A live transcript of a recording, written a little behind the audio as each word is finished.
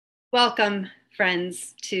Welcome,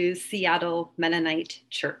 friends, to Seattle Mennonite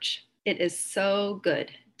Church. It is so good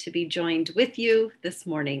to be joined with you this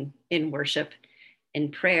morning in worship,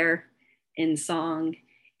 in prayer, in song,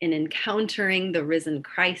 in encountering the risen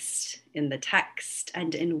Christ in the text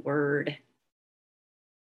and in word.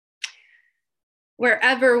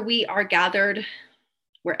 Wherever we are gathered,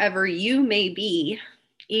 wherever you may be,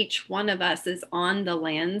 each one of us is on the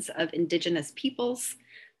lands of Indigenous peoples,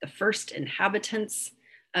 the first inhabitants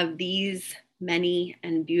of these many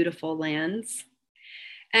and beautiful lands.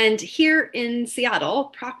 And here in Seattle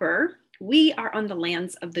proper, we are on the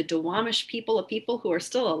lands of the Duwamish people, a people who are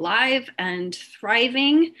still alive and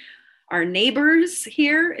thriving, our neighbors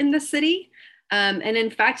here in the city. And in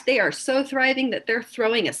fact, they are so thriving that they're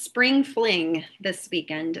throwing a spring fling this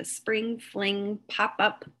weekend, a spring fling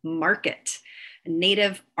pop-up market, a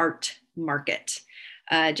native art market.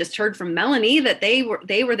 Just heard from Melanie that they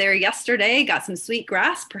were there yesterday, got some sweet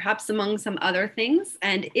grass, perhaps among some other things.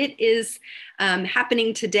 And it is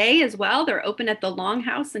happening today as well. They're open at the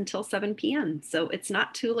Longhouse until 7 p.m. So it's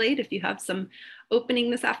not too late if you have some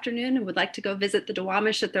opening this afternoon and would like to go visit the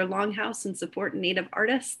Duwamish at their Longhouse and support Native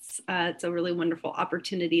artists. It's a really wonderful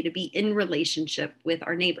opportunity to be in relationship with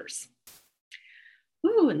our neighbors.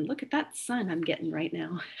 Ooh, and look at that sun I'm getting right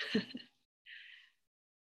now.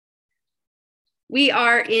 We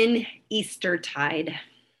are in Eastertide.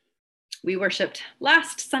 We worshiped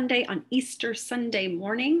last Sunday on Easter Sunday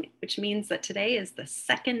morning, which means that today is the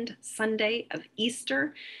second Sunday of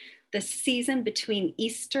Easter. The season between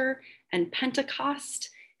Easter and Pentecost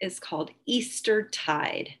is called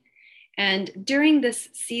Eastertide. And during this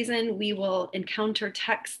season, we will encounter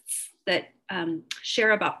texts that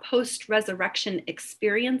share about post-resurrection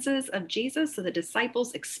experiences of Jesus, so the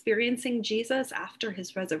disciples experiencing Jesus after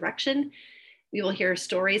his resurrection. We will hear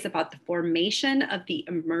stories about the formation of the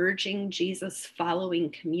emerging Jesus following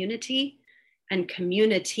community and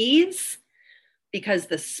communities, because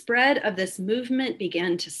the spread of this movement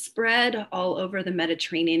began to spread all over the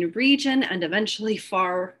Mediterranean region and eventually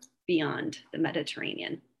far beyond the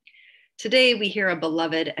Mediterranean. Today, we hear a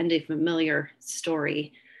beloved and a familiar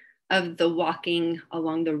story of the walking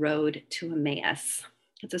along the road to Emmaus.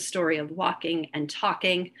 It's a story of walking and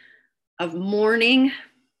talking, of mourning,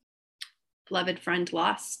 beloved friend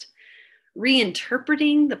lost,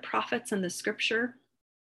 reinterpreting the prophets and the scripture.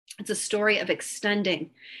 It's a story of extending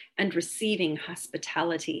and receiving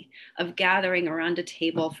hospitality, of gathering around a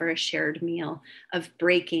table for a shared meal, of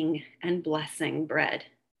breaking and blessing bread.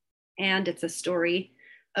 And it's a story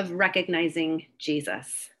of recognizing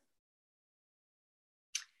Jesus.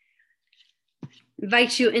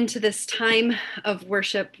 Invite you into this time of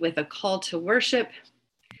worship with a call to worship.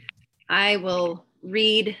 I will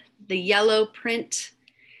read the yellow print,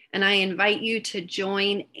 and I invite you to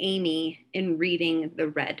join Amy in reading the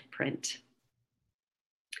red print.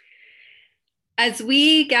 As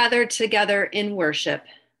we gather together in worship,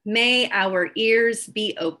 may our ears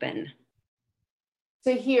be open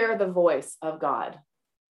to hear the voice of God.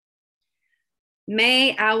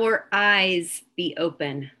 May our eyes be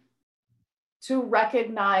open to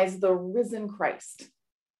recognize the risen Christ.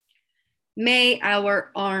 May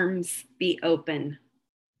our arms be open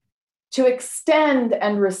to extend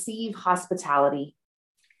and receive hospitality.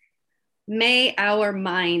 May our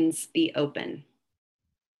minds be open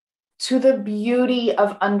to the beauty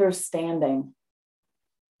of understanding.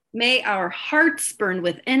 May our hearts burn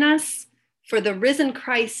within us, for the risen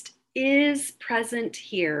Christ is present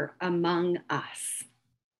here among us.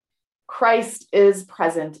 Christ is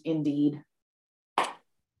present indeed.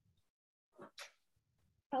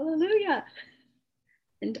 Hallelujah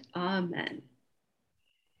and amen.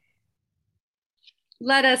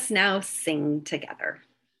 Let us now sing together.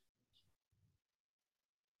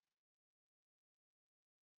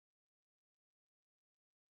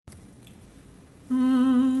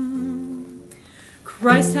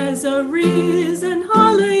 Christ has arisen,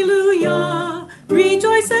 hallelujah.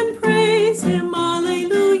 Rejoice and praise him,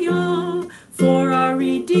 hallelujah. For our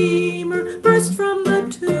Redeemer burst from the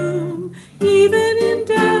tomb, even in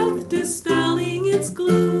death dispelling its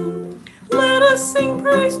gloom. Let us sing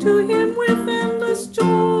praise to him with endless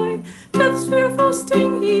joy. Death's fearful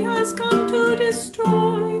sting he has come to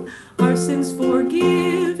destroy. Our sins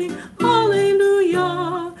forgiving,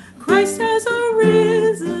 hallelujah. Christ has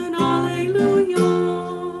arisen, hallelujah.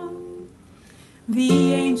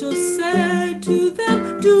 The angels said to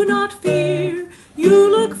them, do not fear. You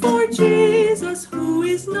look for Jesus who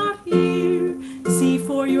is not here. See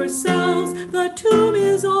for yourselves, the tomb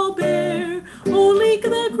is all bare. Only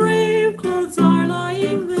the grave clothes are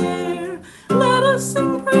lying there. Let us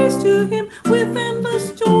sing praise to him with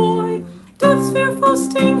endless joy. Death's fearful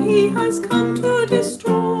sting he has come to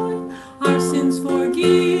destroy, our sins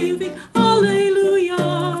forgiving.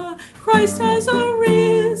 Alleluia. Christ has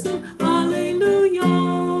arisen. Alleluia.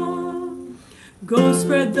 Go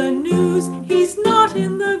spread the news, he's not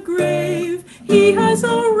in the grave. He has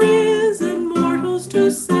arisen, mortals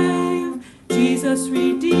to save. Jesus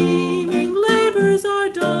redeeming labors are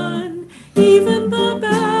done. Even the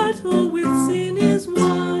battle with sin is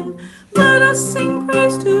won. Let us sing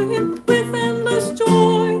praise to him with endless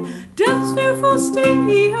joy. Death's fearful sting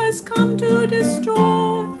he has come to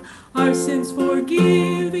destroy. Our sins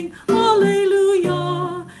forgiving,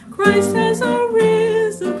 alleluia. Christ has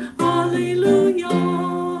arisen, alleluia.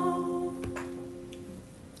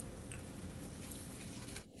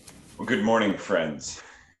 Well, good morning, friends.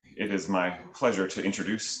 It is my pleasure to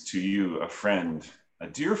introduce to you a friend, a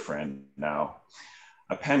dear friend now,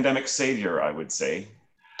 a pandemic savior, I would say.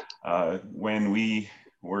 When we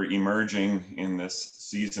were emerging in this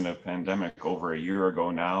season of pandemic over a year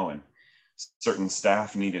ago now, and certain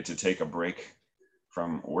staff needed to take a break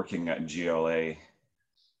from working at GLA,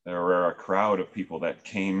 there were a crowd of people that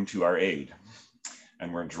came to our aid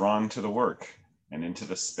and were drawn to the work and into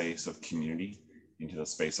the space of community, into the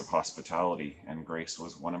space of hospitality, and Grace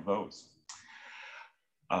was one of those.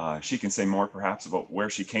 She can say more perhaps about where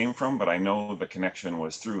she came from, but I know the connection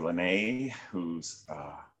was through Lene, who's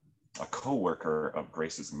a co-worker of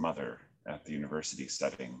Grace's mother at the university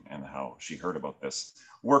setting, and how she heard about this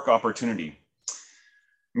work opportunity.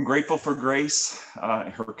 I'm grateful for Grace,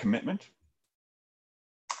 her commitment,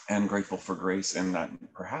 and grateful for Grace in that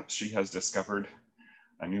perhaps she has discovered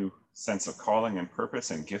a new sense of calling and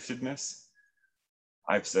purpose and giftedness.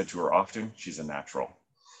 I've said to her often, she's a natural.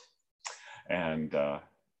 And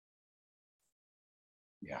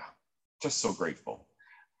yeah, just so grateful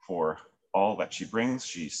for all that she brings.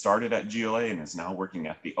 She started at GLA and is now working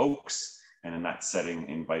at the Oaks, and in that setting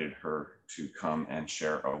invited her to come and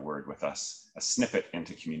share a word with us, a snippet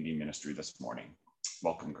into community ministry this morning.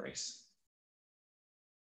 Welcome, Grace.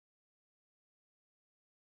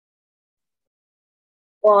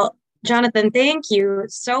 Well, Jonathan, thank you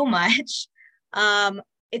so much.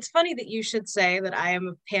 It's funny that you should say that I am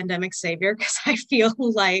a pandemic savior, because I feel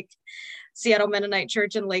like Seattle Mennonite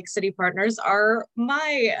Church and Lake City Partners are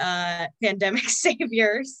my pandemic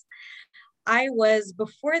saviors. I was,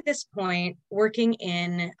 before this point, working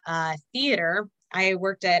in theater. I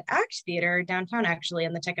worked at ACT Theater downtown, actually,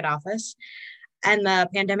 in the ticket office, and the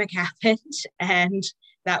pandemic happened, and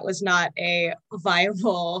that was not a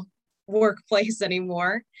viable workplace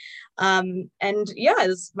anymore. And yeah,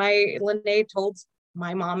 as Lene told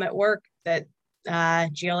my mom at work that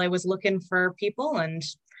GLA was looking for people and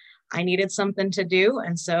I needed something to do.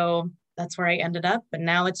 And so that's where I ended up. And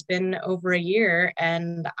now it's been over a year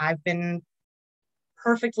and I've been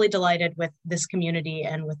perfectly delighted with this community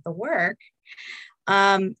and with the work.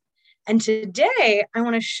 And today I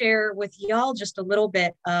want to share with y'all just a little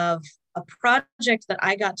bit of a project that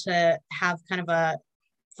I got to have kind of a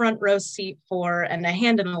front row seat for and a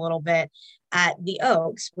hand in a little bit at the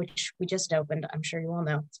Oaks, which we just opened. I'm sure you all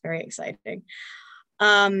know. It's very exciting.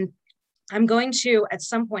 I'm going to, at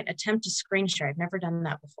some point, attempt to screen share. I've never done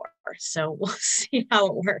that before, so we'll see how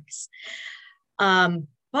it works.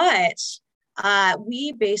 But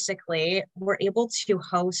we basically were able to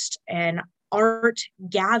host an art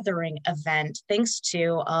gathering event thanks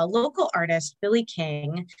to a local artist, Billy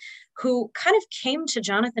King, who kind of came to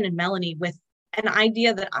Jonathan and Melanie with an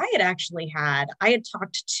idea that I had actually had. I had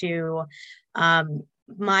talked to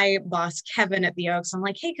my boss, Kevin, at the Oaks. I'm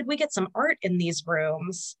like, hey, could we get some art in these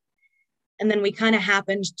rooms? And then we kind of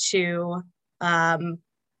happened to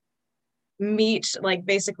meet, like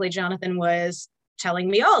basically Jonathan was telling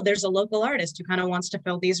me, oh, there's a local artist who kind of wants to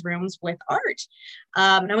fill these rooms with art.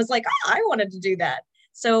 And I was like, oh, I wanted to do that.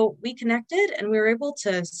 So we connected and we were able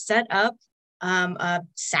to set up a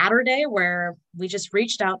Saturday where we just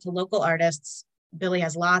reached out to local artists. Billy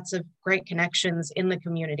has lots of great connections in the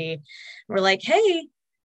community. We're like, hey,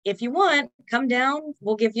 if you want, come down.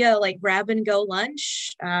 We'll give you like grab and go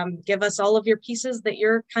lunch. Give us all of your pieces that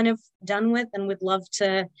you're kind of done with and would love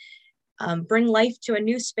to bring life to a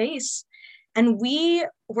new space. And we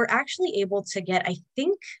were actually able to get, I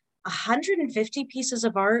think, 150 pieces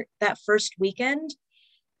of art that first weekend.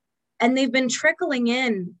 And they've been trickling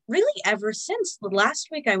in really ever since. Last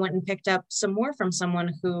week, I went and picked up some more from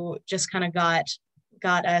someone who just kind of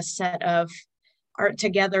got a set of art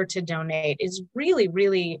together to donate. Is really,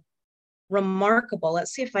 really remarkable.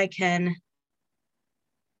 Let's see if I can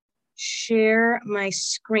share my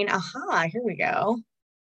screen. Aha, here we go.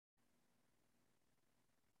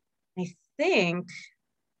 I think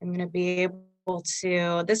I'm going to be able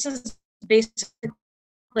to, this is basically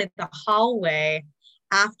the hallway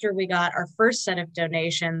after we got our first set of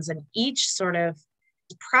donations, and each sort of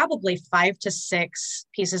probably 5 to 6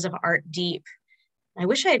 pieces of art deep. I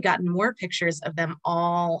wish I had gotten more pictures of them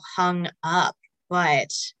all hung up,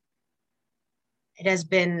 but it has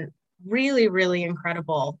been really, really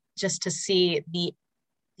incredible just to see the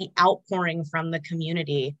outpouring from the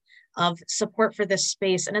community of support for this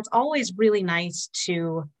space. And it's always really nice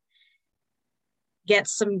to get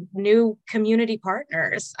some new community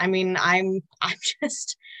partners. I mean, I'm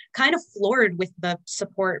just kind of floored with the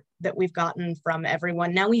support that we've gotten from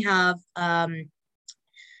everyone. Now we have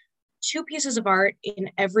 2 pieces of art in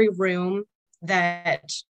every room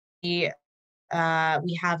that we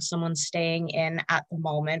have someone staying in at the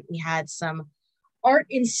moment. We had some art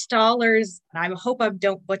installers, and I hope I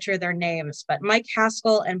don't butcher their names, but Mike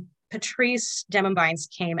Haskell and Patrice Demonbines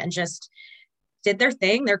came and just did their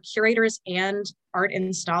thing. They're curators and art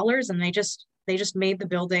installers, and they just made the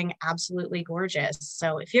building absolutely gorgeous.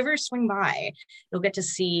 So if you ever swing by, you'll get to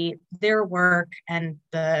see their work and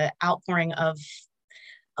the outpouring of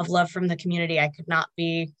love from the community. I could not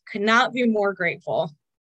be more grateful.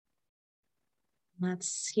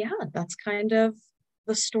 That's kind of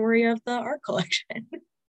the story of the art collection.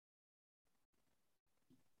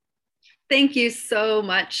 Thank you so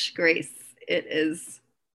much, Grace. It is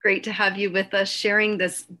great to have you with us sharing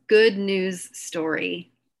this good news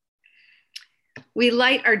story. We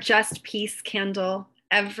light our Just Peace candle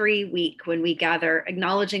every week when we gather,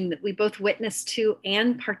 acknowledging that we both witness to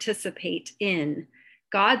and participate in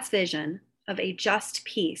God's vision of a just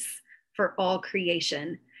peace for all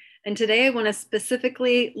creation. And today I want to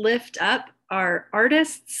specifically lift up our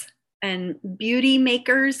artists and beauty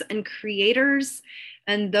makers and creators,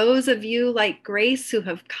 and those of you like Grace who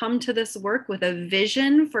have come to this work with a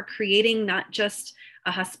vision for creating not just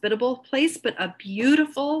a hospitable place, but a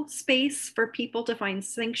beautiful space for people to find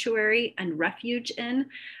sanctuary and refuge in.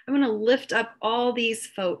 I want to lift up all these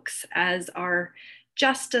folks as our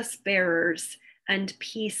justice bearers and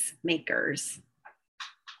peacemakers.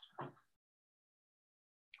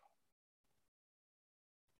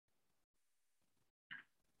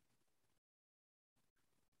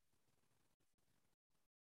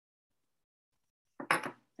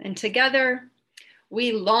 And together,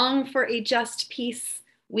 we long for a just peace.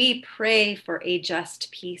 We pray for a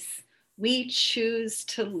just peace. We choose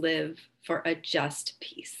to live for a just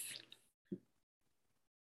peace.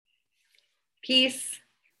 Peace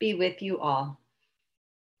be with you all.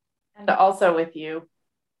 And also with you.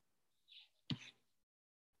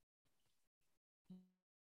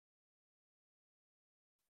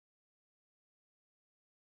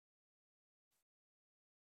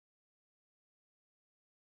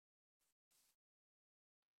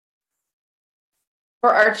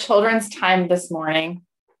 For our children's time this morning,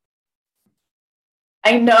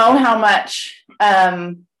 I know how much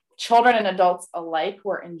children and adults alike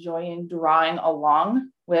were enjoying drawing along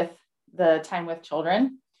with the time with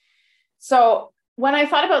children. So when I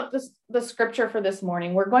thought about the scripture for this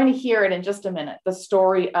morning, we're going to hear it in just a minute, the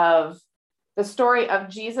story of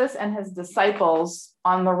Jesus and his disciples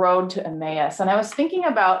on the road to Emmaus. And I was thinking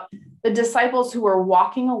about the disciples who were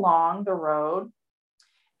walking along the road,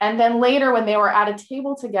 and then later when they were at a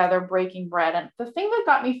table together breaking bread. And the thing that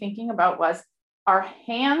got me thinking about was our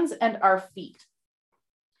hands and our feet.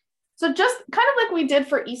 So just kind of like we did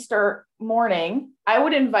for Easter morning, I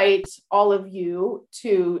would invite all of you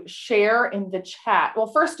to share in the chat. Well,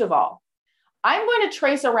 first of all, I'm going to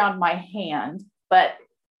trace around my hand, but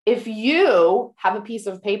if you have a piece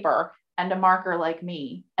of paper and a marker like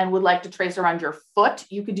me and would like to trace around your foot,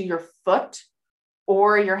 you could do your foot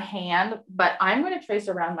or your hand, but I'm going to trace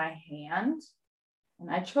around my hand. And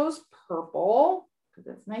I chose purple because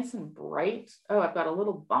it's nice and bright. Oh, I've got a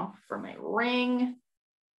little bump for my ring.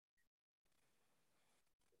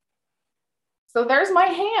 So there's my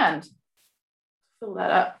hand. Fill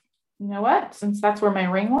that up. You know what? Since that's where my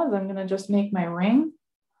ring was, I'm going to just make my ring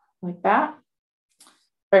like that.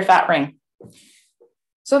 Very fat ring.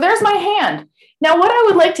 So there's my hand. Now, what I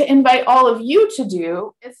would like to invite all of you to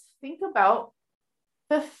do is think about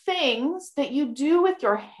the things that you do with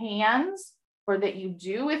your hands or that you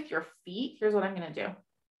do with your feet. Here's what I'm going to do.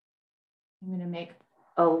 I'm going to make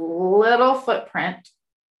a little footprint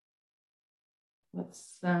with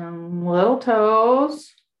some little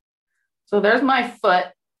toes. So there's my foot,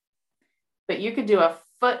 but you could do a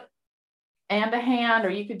foot and a hand, or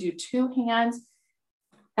you could do 2 hands.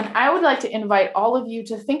 And I would like to invite all of you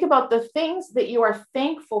to think about the things that you are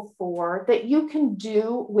thankful for that you can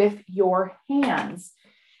do with your hands.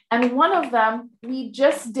 And one of them we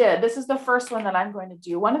just did. This is the first one that I'm going to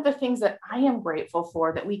do. One of the things that I am grateful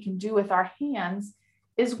for that we can do with our hands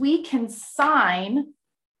is we can sign,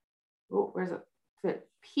 oh, where's it?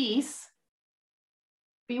 Peace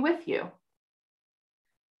be with you.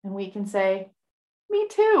 And we can say, me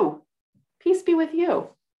too. Peace be with you.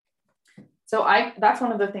 So that's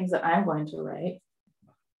one of the things that I'm going to write.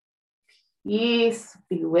 Peace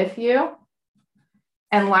be with you.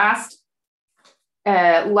 And last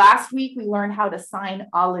week we learned how to sign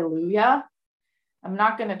Alleluia. I'm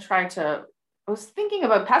not going to try to, I was thinking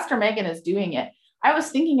about, Pastor Megan is doing it. I was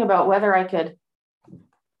thinking about whether I could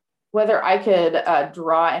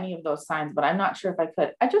draw any of those signs, but I'm not sure if I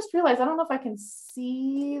could. I just realized I don't know if I can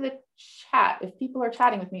see the chat, if people are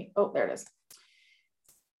chatting with me. Oh, there it is.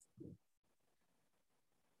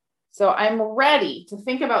 So I'm ready to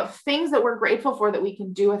think about things that we're grateful for that we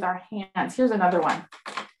can do with our hands. Here's another one.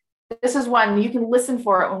 This is one you can listen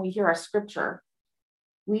for it when we hear our scripture.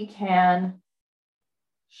 We can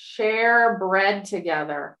share bread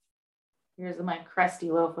together. Here's my crusty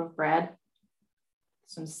loaf of bread.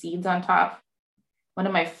 Some seeds on top. One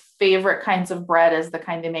of my favorite kinds of bread is the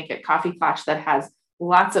kind they make at Coffee Clash that has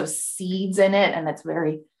lots of seeds in it, and it's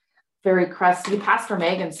very, very crusty. Pastor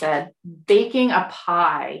Megan said, baking a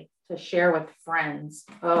pie to share with friends.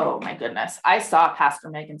 Oh my goodness. I saw Pastor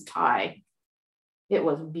Megan's pie. It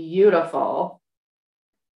was beautiful.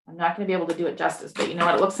 I'm not going to be able to do it justice, but you know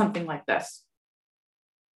what? It looks something like this.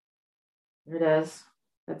 Here it is.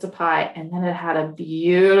 That's a pie. And then it had a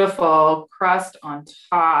beautiful crust on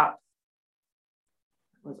top.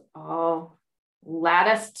 It was all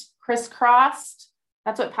latticed, crisscrossed.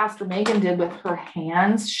 That's what Pastor Megan did with her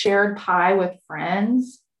hands, shared pie with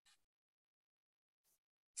friends.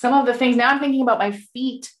 Some of the things, now I'm thinking about my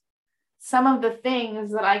feet. Some of the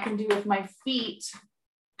things that I can do with my feet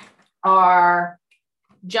are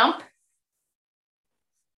jump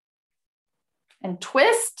and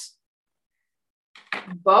twist.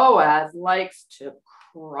 Boaz likes to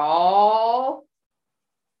crawl.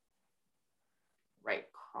 Right,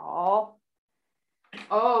 crawl.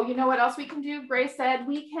 Oh, you know what else we can do? Grace said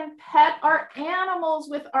we can pet our animals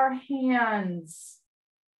with our hands.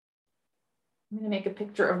 I'm going to make a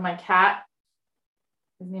picture of my cat.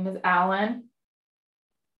 His name is Alan.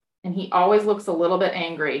 And he always looks a little bit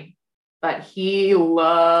angry, but he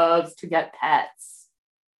loves to get pets.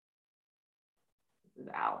 This is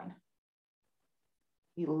Alan.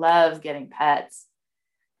 He loves getting pets.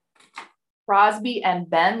 Crosby and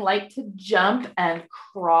Ben like to jump and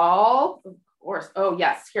crawl. Of course. Oh,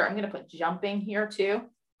 yes. Here, I'm going to put jumping here too.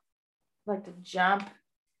 Like to jump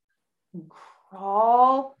and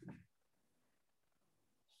crawl.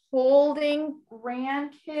 Holding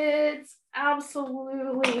grandkids,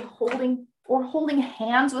 absolutely holding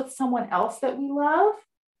hands with someone else that we love.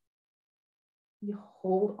 You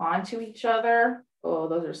hold on to each other. Oh,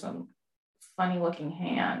 those are some funny looking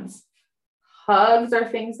hands. Hugs are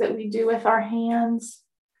things that we do with our hands,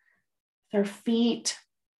 their feet.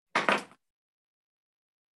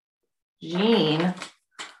 Jean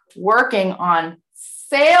working on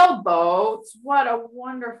sailboats. What a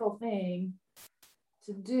wonderful thing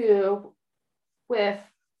to do with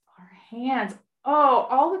our hands. Oh,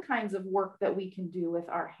 all the kinds of work that we can do with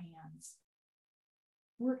our hands.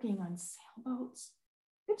 Working on sailboats.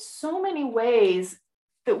 There's so many ways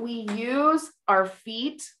that we use our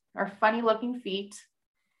feet, our funny looking feet,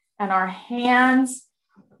 and our hands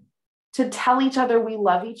to tell each other we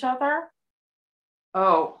love each other.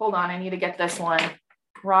 Oh, hold on. I need to get this one.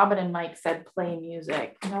 Robin and Mike said play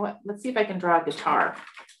music. You know what? Let's see if I can draw a guitar,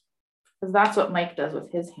 because that's what Mike does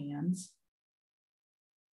with his hands.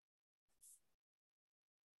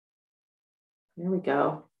 Here we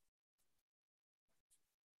go.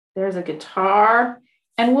 There's a guitar,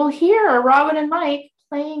 and we'll hear Robin and Mike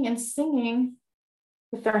playing and singing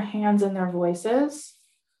with their hands and their voices.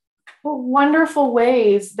 What wonderful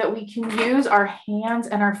ways that we can use our hands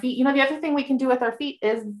and our feet. You know, the other thing we can do with our feet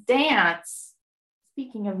is dance.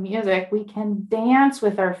 Speaking of music, we can dance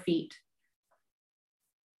with our feet.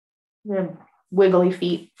 They're wiggly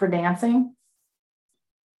feet for dancing.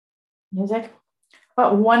 Music.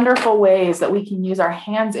 What wonderful ways that we can use our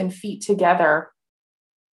hands and feet together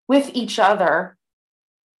with each other.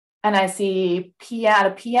 And I see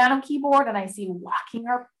a piano keyboard, and I see walking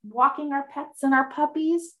our pets and our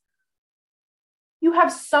puppies. You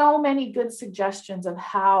have so many good suggestions of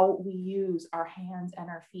how we use our hands and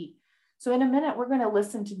our feet. So in a minute, we're going to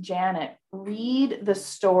listen to Janet read the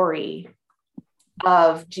story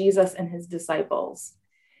of Jesus and his disciples.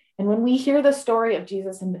 And when we hear the story of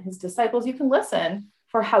Jesus and his disciples, you can listen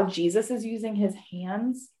for how Jesus is using his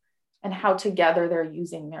hands and how together they're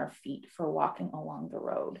using their feet for walking along the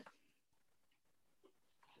road.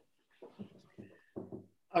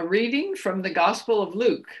 A reading from the Gospel of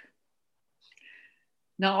Luke.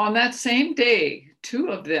 Now on that same day, two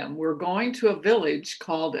of them were going to a village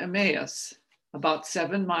called Emmaus, about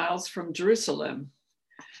 7 miles from Jerusalem,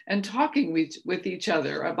 and talking with each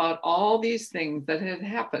other about all these things that had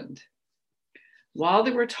happened. While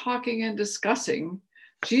they were talking and discussing,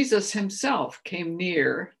 Jesus himself came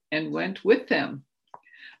near and went with them,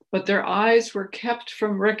 but their eyes were kept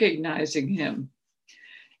from recognizing him.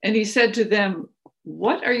 And he said to them,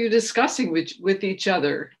 "What are you discussing with each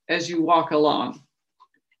other as you walk along?"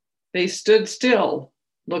 They stood still,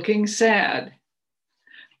 looking sad.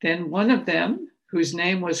 Then one of them, whose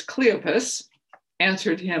name was Cleopas,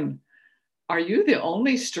 answered him, "Are you the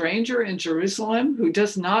only stranger in Jerusalem who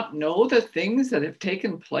does not know the things that have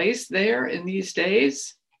taken place there in these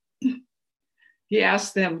days?" He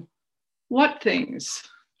asked them, "What things?"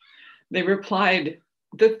 They replied,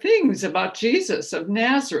 "The things about Jesus of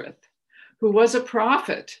Nazareth, who was a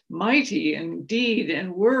prophet, mighty in deed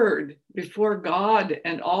and word before God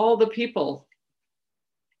and all the people,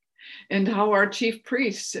 and how our chief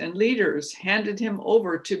priests and leaders handed him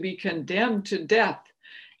over to be condemned to death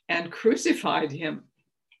and crucified him.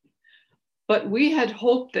 But we had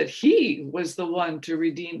hoped that he was the one to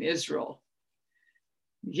redeem Israel.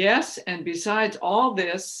 Yes, and besides all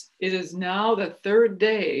this, it is now the 3rd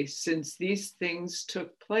day since these things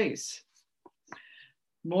took place.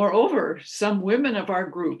 Moreover, some women of our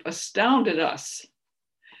group astounded us.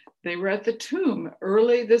 They were at the tomb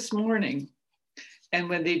early this morning, and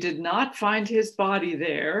when they did not find his body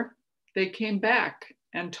there, they came back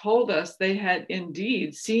and told us they had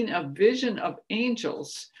indeed seen a vision of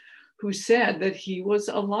angels who said that he was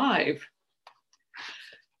alive.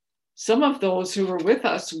 Some of those who were with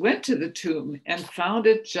us went to the tomb and found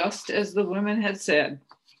it just as the women had said,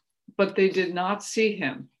 but they did not see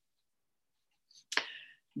him."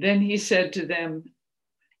 Then he said to them,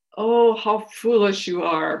 "Oh, how foolish you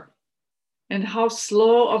are, and how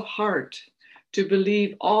slow of heart to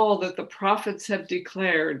believe all that the prophets have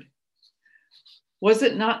declared. Was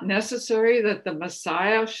it not necessary that the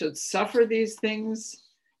Messiah should suffer these things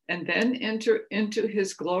and then enter into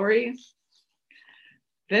his glory?"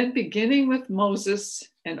 Then, beginning with Moses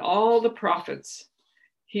and all the prophets,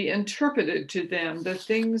 he interpreted to them the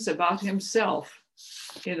things about himself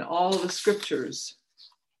in all the scriptures.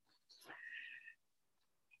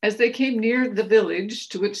 As they came near the village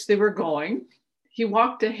to which they were going, he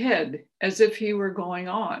walked ahead as if he were going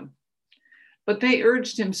on. But they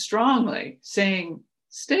urged him strongly, saying,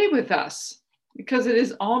 "Stay with us, because it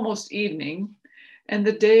is almost evening, and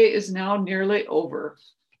the day is now nearly over."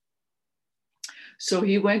 So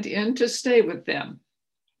he went in to stay with them.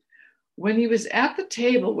 When he was at the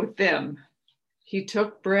table with them, he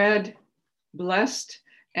took bread, blessed,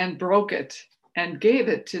 and broke it, and gave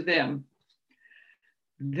it to them.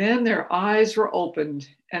 Then their eyes were opened,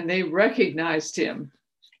 and they recognized him,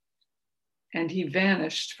 and he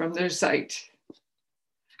vanished from their sight.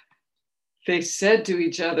 They said to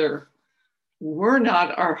each other, "Were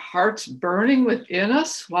not our hearts burning within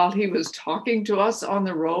us while he was talking to us on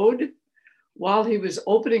the road, while he was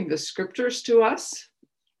opening the scriptures to us?"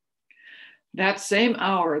 That same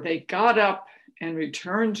hour they got up and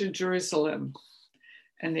returned to Jerusalem,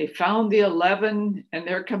 and they found the 11 and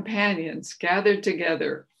their companions gathered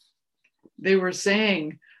together. They were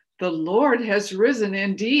saying, "The Lord has risen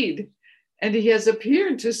indeed, and he has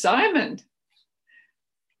appeared to Simon."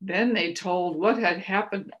 Then they told what had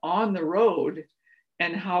happened on the road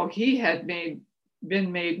and how he had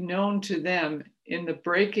been made known to them in the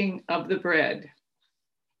breaking of the bread.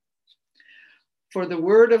 For the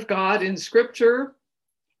word of God in scripture,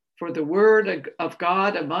 for the word of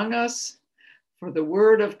God among us, for the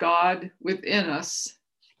word of God within us.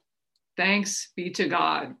 Thanks be to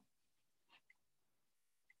God.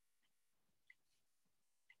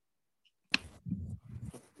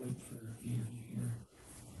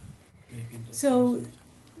 So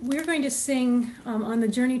we're going to sing on the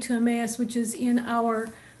Journey to Emmaus, which is in our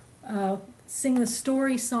Sing the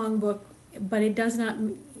Story songbook, but it does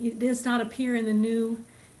not appear in the new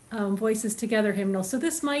Voices Together hymnal. So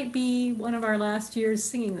this might be one of our last years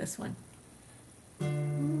singing this one.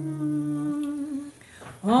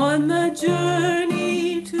 On the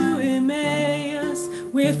journey to Emmaus,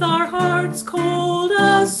 with our hearts cold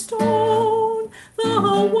as stone, the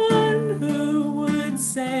one who would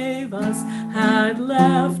save us had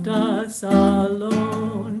left us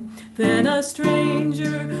alone. Then a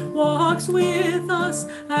stranger walks with us,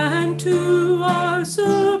 and to our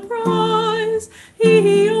surprise,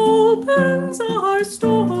 he opens our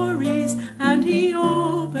stories and he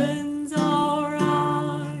opens our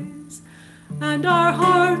eyes. And our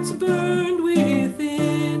hearts burned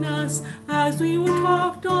within we were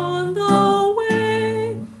talked on the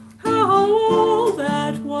way, how all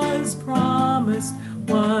that was promised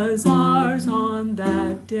was ours on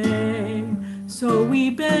that day. So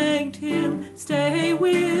we begged him, stay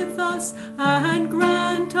with us and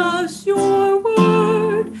grant us your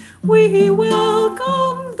word. We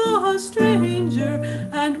welcomed the stranger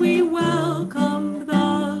and we welcomed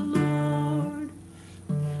the Lord.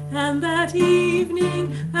 And that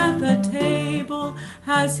evening at the table,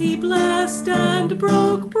 as he blessed and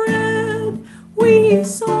broke bread, we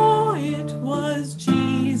saw it was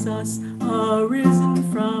Jesus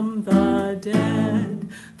arisen from the dead.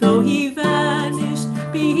 Though he vanished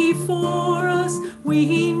before us,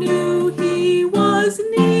 we knew he was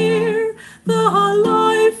near. The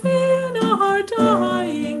life in our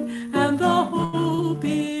dying and the hope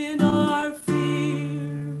in our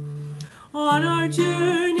fear. On our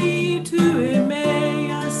journey to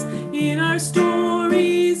Emmaus, in our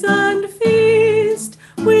stories and feast,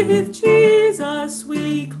 with Jesus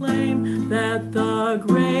we claim that the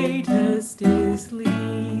greatest is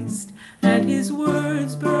least. And his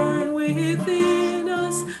words burn within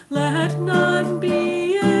us, let none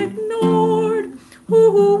be ignored.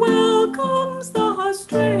 Who welcomes the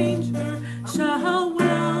stranger shall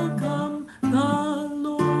welcome the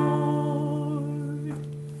Lord.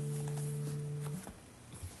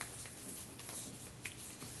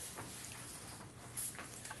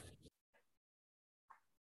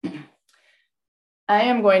 I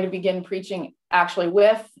am going to begin preaching actually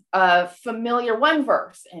with a familiar, one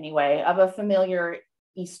verse anyway, of a familiar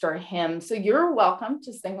Easter hymn. So you're welcome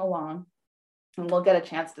to sing along, and we'll get a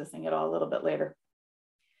chance to sing it all a little bit later.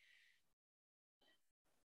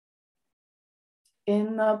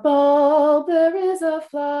 In the bulb there is a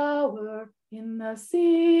flower, in the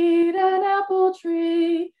seed an apple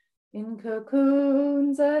tree, in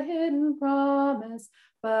cocoons a hidden promise,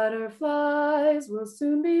 butterflies will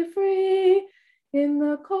soon be free. In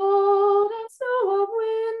the cold and snow of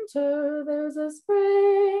winter, there's a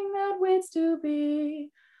spring that waits to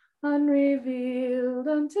be unrevealed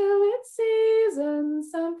until its season,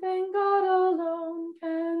 something God alone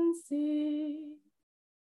can see.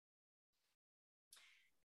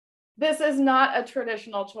 This is not a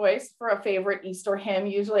traditional choice for a favorite Easter hymn.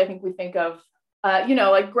 Usually I think we think of,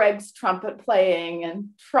 like Greg's trumpet playing and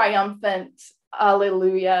triumphant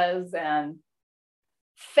alleluias and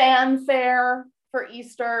fanfare for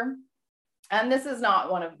Easter. And this is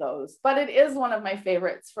not one of those, but it is one of my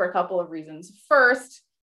favorites for a couple of reasons. First,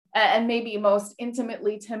 and maybe most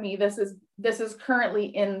intimately to me, this is currently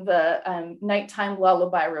in the nighttime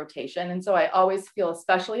lullaby rotation. And so I always feel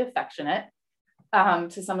especially affectionate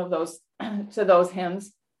to some of those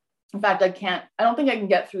hymns. In fact, I don't think I can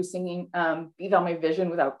get through singing Be Thou My Vision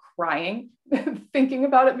without crying. Thinking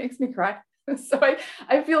about it makes me cry. So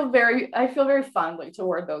I feel very fondly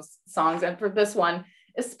toward those songs. And for this one,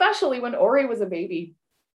 especially when Ori was a baby,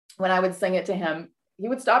 when I would sing it to him, he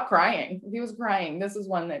would stop crying. If he was crying, this is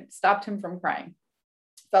one that stopped him from crying.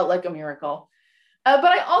 Felt like a miracle. But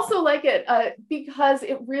I also like it because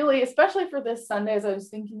it really, especially for this Sunday, as I was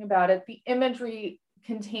thinking about it, the imagery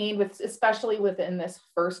contained especially within this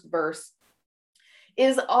first verse,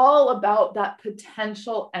 is all about that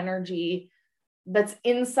potential energy that's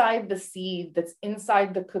inside the seed, that's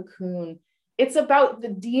inside the cocoon. It's about the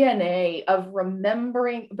DNA of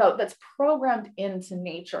remembering, that's programmed into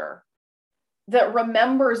nature, that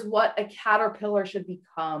remembers what a caterpillar should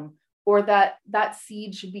become, or that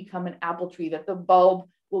seed should become an apple tree, that the bulb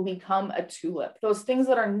will become a tulip. Those things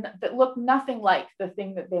that look nothing like the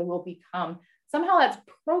thing that they will become. Somehow that's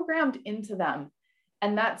programmed into them,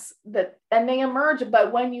 and and they emerge.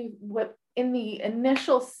 But in the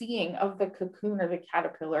initial seeing of the cocoon or the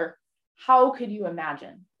caterpillar, how could you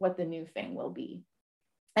imagine what the new thing will be?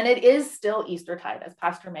 And it is still Eastertide, as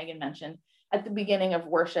Pastor Megan mentioned at the beginning of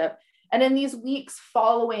worship. And in these weeks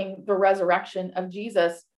following the resurrection of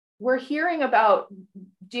Jesus, we're hearing about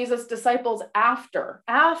Jesus' disciples after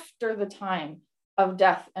the time of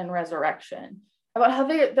death and resurrection, about how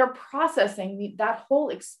they're processing that whole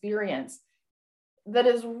experience that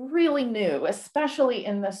is really new, especially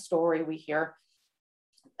in this story we hear,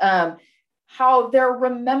 how they're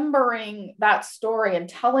remembering that story and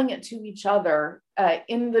telling it to each other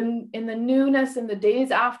in the newness, in the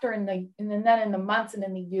days after, and then in the months and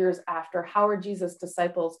in the years after. How are Jesus'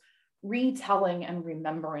 disciples retelling and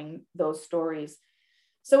remembering those stories?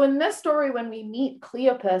 So in this story, when we meet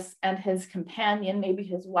Cleopas and his companion, maybe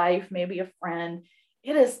his wife, maybe a friend,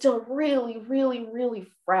 it is still really, really, really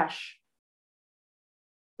fresh.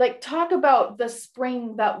 Like, talk about the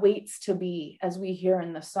spring that waits to be, as we hear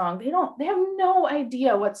in the song. They have no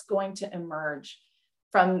idea what's going to emerge.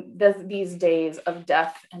 these days of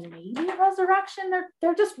death and maybe resurrection.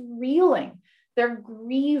 They're just reeling. They're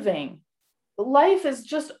grieving. Life is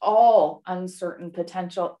just all uncertain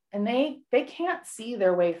potential, and they can't see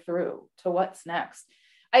their way through to what's next.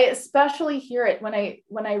 I especially hear it when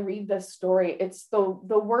I read this story. It's the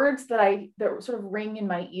words that sort of ring in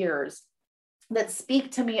my ears that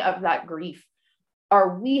speak to me of that grief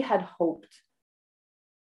are, we had hoped.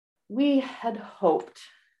 We had hoped.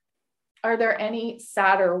 Are there any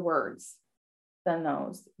sadder words than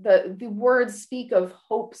those? The words speak of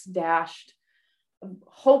hopes dashed,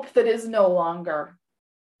 hope that is no longer.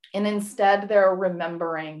 And instead, they're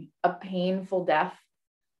remembering a painful death,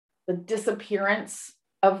 the disappearance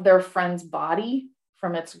of their friend's body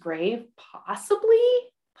from its grave,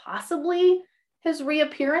 possibly his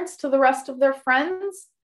reappearance to the rest of their friends.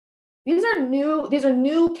 These are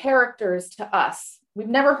new characters to us. We've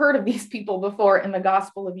never heard of these people before in the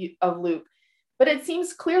Gospel of Luke, but it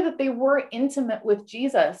seems clear that they were intimate with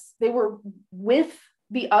Jesus. They were with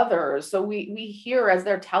the others. So we hear as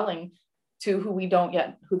they're telling to who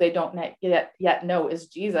they don't yet know is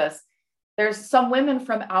Jesus. There's some women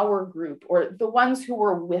from our group, or the ones who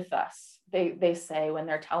were with us, they say when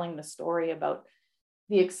they're telling the story about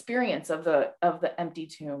the experience of the empty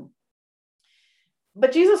tomb.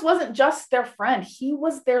 But Jesus wasn't just their friend. He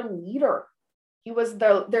was their leader. He was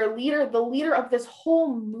their leader, the leader of this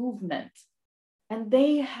whole movement. And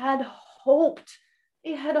they had hoped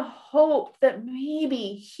that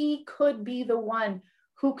maybe he could be the one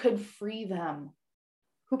who could free them,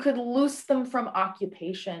 who could loose them from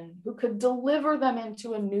occupation, who could deliver them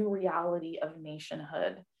into a new reality of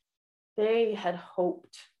nationhood. They had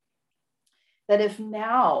hoped that if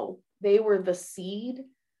now they were the seed,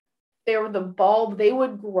 they were the bulb, they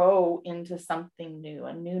would grow into something new,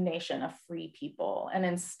 a new nation of free people. And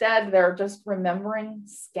instead, they're just remembering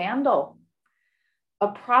scandal. A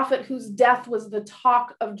prophet whose death was the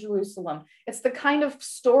talk of Jerusalem. It's the kind of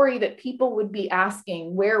story that people would be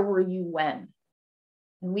asking, where were you when?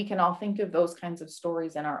 And we can all think of those kinds of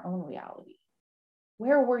stories in our own reality.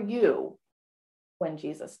 Where were you when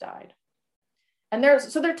Jesus died? And they're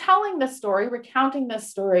telling this story, recounting this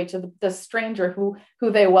story to the stranger who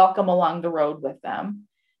they welcome along the road with them.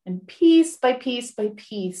 And piece by piece by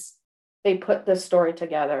piece, they put this story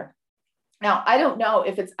together. Now, I don't know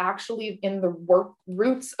if it's actually in the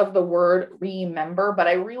roots of the word remember, but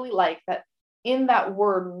I really like that in that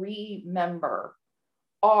word remember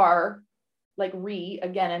are like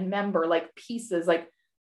again, and member, like pieces, like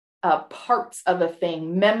parts of a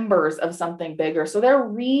thing, members of something bigger. So they're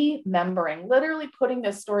remembering, literally putting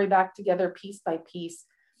this story back together piece by piece,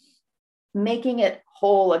 making it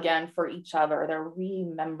whole again for each other. They're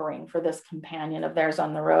remembering for this companion of theirs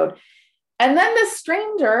on the road. And then the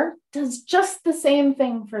stranger does just the same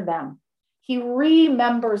thing for them. He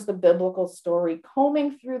remembers the biblical story,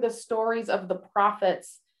 combing through the stories of the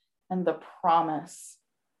prophets and the promise,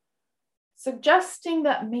 suggesting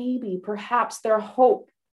that maybe, perhaps their hope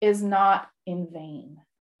is not in vain.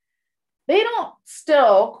 They don't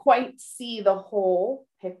still quite see the whole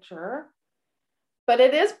picture, but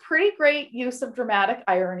it is pretty great use of dramatic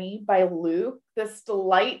irony by Luke, this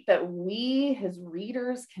delight that we, his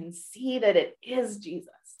readers, can see that it is Jesus,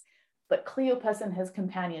 but Cleopas and his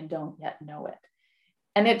companion don't yet know it.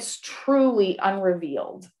 And it's truly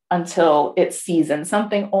unrevealed until it's seasoned,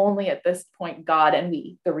 something only at this point God and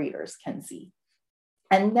we, the readers, can see.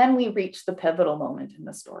 And then we reach the pivotal moment in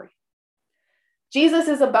the story. Jesus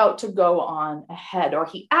is about to go on ahead, or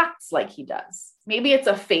he acts like he does. Maybe it's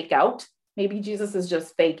a fake out. Maybe Jesus is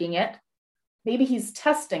just faking it. Maybe he's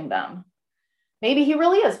testing them. Maybe he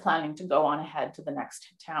really is planning to go on ahead to the next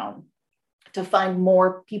town to find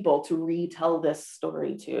more people to retell this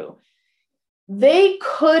story to. They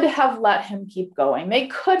could have let him keep going. They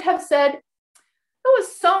could have said, it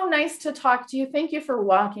was so nice to talk to you. Thank you for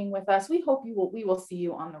walking with us. We hope we will see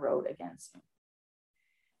you on the road again soon.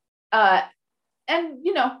 And,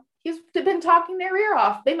 he's been talking their ear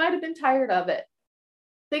off. They might have been tired of it.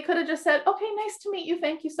 They could have just said, okay, nice to meet you.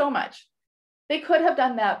 Thank you so much. They could have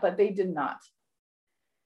done that, but they did not.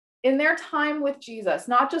 In their time with Jesus,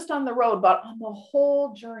 not just on the road, but on the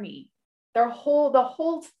whole journey, the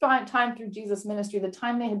whole time through Jesus' ministry, the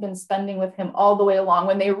time they had been spending with him all the way along,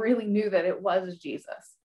 when they really knew that it was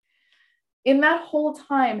Jesus. In that whole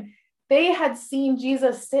time, they had seen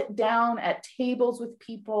Jesus sit down at tables with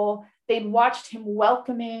people. They'd watched him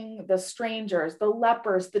welcoming the strangers, the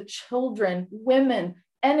lepers, the children, women,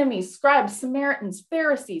 enemies, scribes, Samaritans,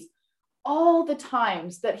 Pharisees, all the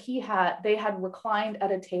times that they had reclined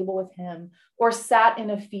at a table with him, or sat in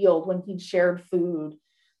a field when he'd shared food,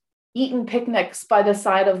 eaten picnics by the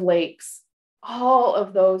side of lakes, all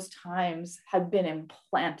of those times had been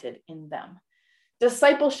implanted in them.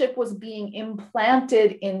 Discipleship was being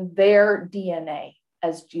implanted in their DNA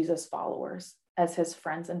as Jesus followers, as his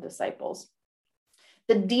friends and disciples.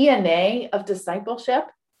 The DNA of discipleship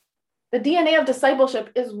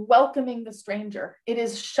is welcoming the stranger. It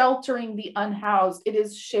is sheltering the unhoused. It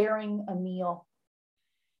is sharing a meal.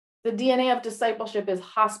 The DNA of discipleship is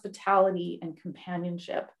hospitality and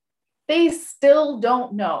companionship. They still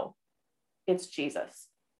don't know it's Jesus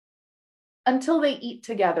until they eat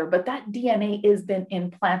together, but that DNA has been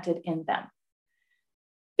implanted in them.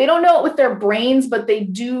 They don't know it with their brains, but they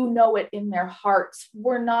do know it in their hearts.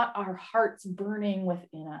 We're not our hearts burning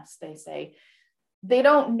within us, they say. They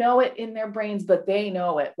don't know it in their brains, but they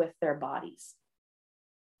know it with their bodies.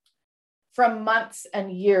 From months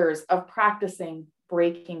and years of practicing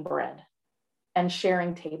breaking bread and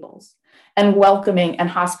sharing tables and welcoming and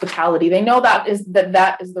hospitality, they know that is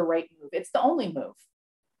the right move. It's the only move.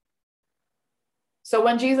 So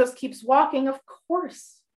when Jesus keeps walking, of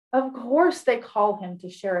course they call him to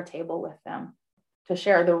share a table with them, to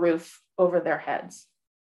share the roof over their heads.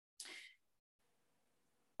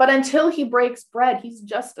 But until he breaks bread, he's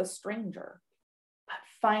just a stranger. But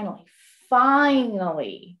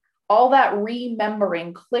finally, all that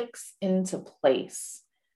remembering clicks into place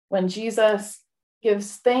when Jesus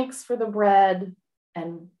gives thanks for the bread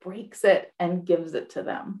and breaks it and gives it to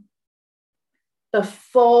them. The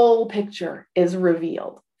full picture is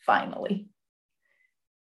revealed, finally.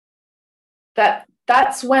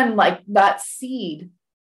 That's when, like, that seed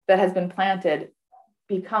that has been planted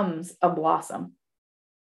becomes a blossom.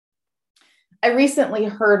 I recently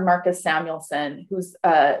heard Marcus Samuelsson, who's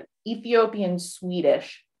an Ethiopian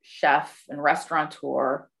Swedish chef and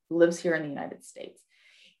restaurateur who lives here in the United States.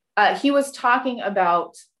 He was talking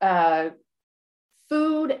about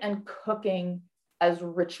food and cooking as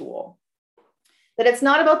ritual. That it's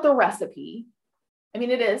not about the recipe. I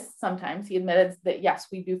mean, it is sometimes. He admitted that, yes,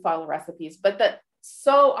 we do follow recipes, but that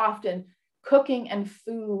so often cooking and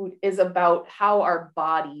food is about how our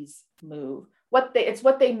bodies move. It's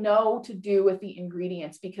what they know to do with the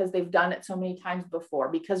ingredients because they've done it so many times before,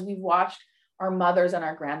 because we've watched our mothers and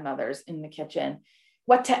our grandmothers in the kitchen,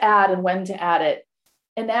 what to add and when to add it.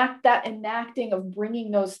 Enacting of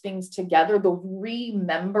bringing those things together, the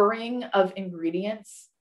remembering of ingredients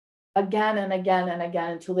again and again and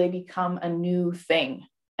again until they become a new thing.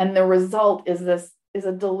 And the result is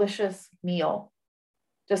a delicious meal,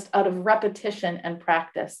 just out of repetition and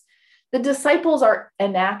practice. The disciples are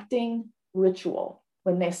enacting ritual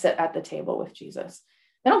when they sit at the table with Jesus.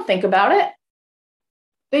 They don't think about it.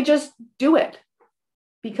 They just do it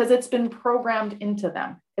because it's been programmed into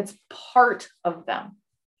them. It's part of them.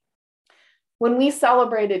 When we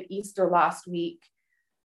celebrated Easter last week,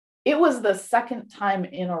 it was the second time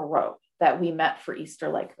in a row that we met for Easter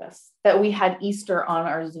like this, that we had Easter on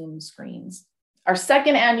our Zoom screens. Our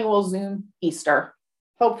second annual Zoom Easter.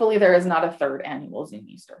 Hopefully there is not a third annual Zoom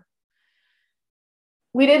Easter.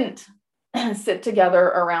 We didn't sit together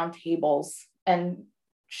around tables and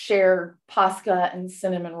share Pascha and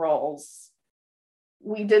cinnamon rolls.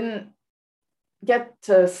 We didn't get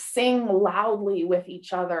to sing loudly with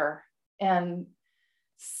each other and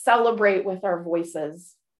celebrate with our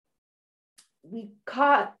voices. We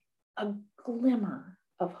caught a glimmer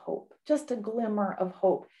of hope, just a glimmer of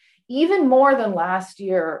hope. Even more than last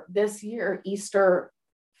year, this year, Easter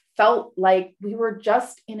felt like we were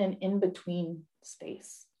just in an in-between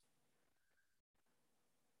space.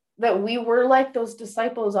 That we were like those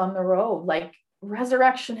disciples on the road, like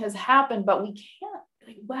resurrection has happened, but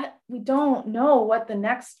we don't know what the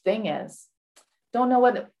next thing is. Don't know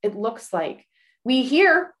what it looks like. We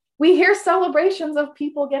hear celebrations of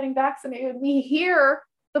people getting vaccinated. We hear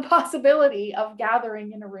the possibility of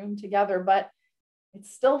gathering in a room together, but it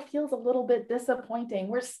still feels a little bit disappointing.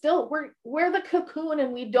 We're the cocoon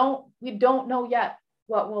and we don't know yet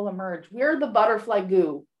what will emerge. We're the butterfly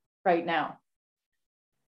goo right now.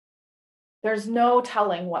 There's no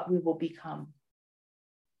telling what we will become.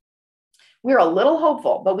 We're a little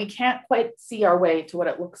hopeful, but we can't quite see our way to what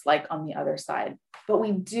it looks like on the other side. But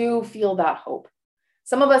we do feel that hope.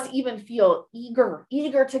 Some of us even feel eager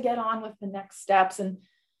to get on with the next steps. And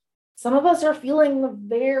some of us are feeling the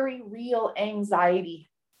very real anxiety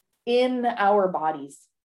in our bodies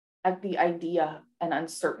at the idea and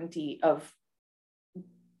uncertainty of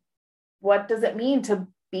what does it mean to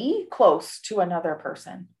be close to another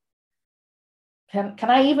person? Can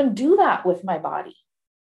I even do that with my body?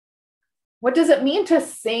 What does it mean to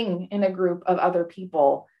sing in a group of other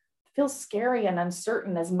people? It feels scary and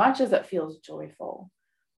uncertain as much as it feels joyful.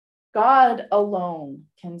 God alone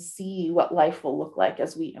can see what life will look like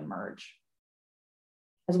as we emerge.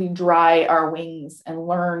 as we dry our wings and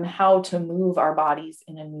learn how to move our bodies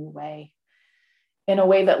in a new way, in a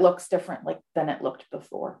way that looks different than it looked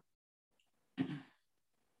before.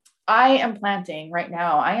 I am planting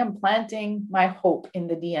my hope in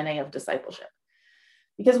the DNA of discipleship,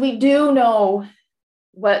 because we do know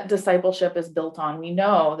what discipleship is built on. We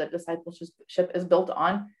know that discipleship is built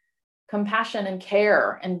on compassion and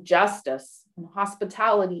care and justice and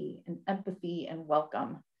hospitality and empathy and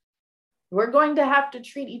welcome. We're going to have to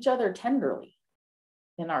treat each other tenderly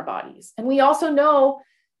in our bodies. And we also know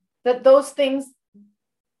that those things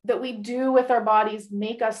that we do with our bodies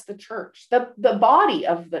make us the church, the body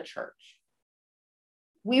of the church.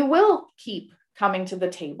 We will keep coming to the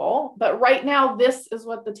table, but right now, this is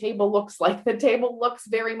what the table looks like. The table looks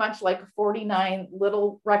very much like 49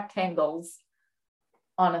 little rectangles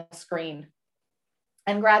on a screen.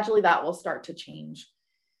 And gradually that will start to change.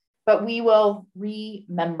 But we will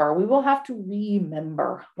have to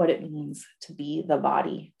remember what it means to be the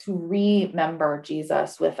body, to remember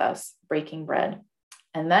Jesus with us breaking bread.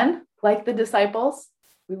 And then, like the disciples,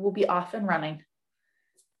 we will be off and running.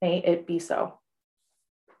 May it be so.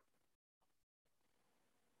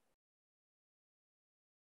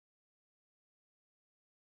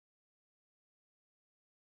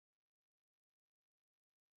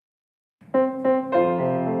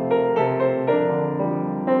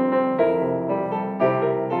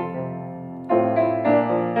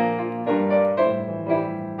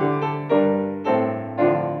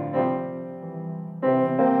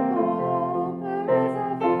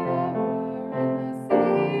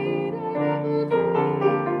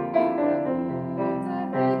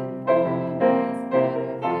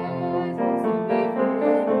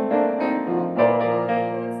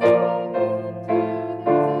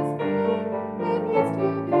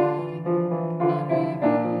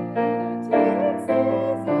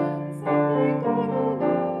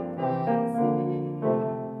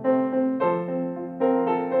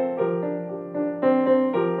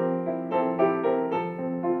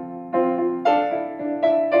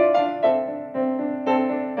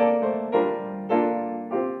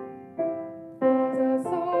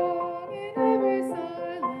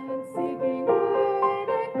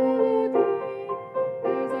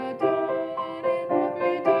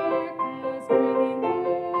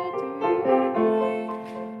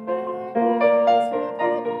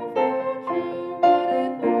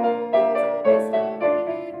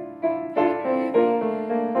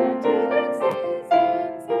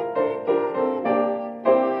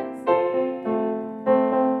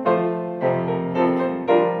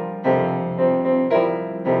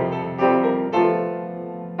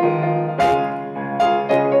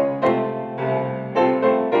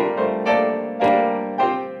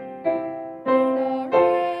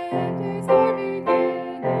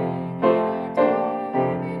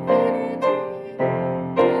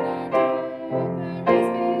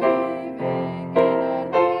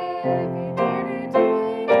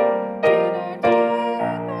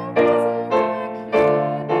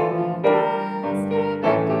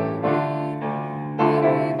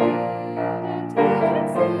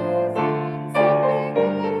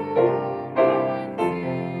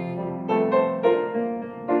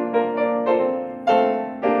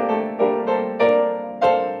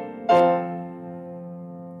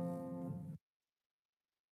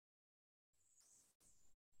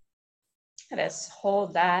 Let us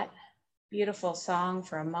hold that beautiful song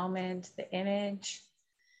for a moment, the image,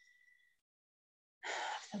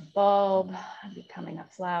 the bulb becoming a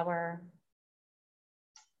flower.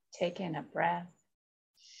 Take in a breath.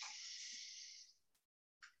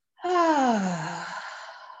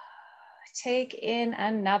 Take in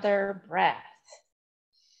another breath.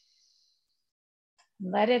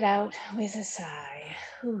 Let it out with a sigh.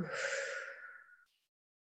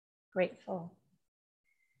 Grateful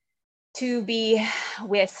to be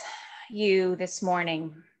with you this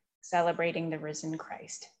morning, celebrating the risen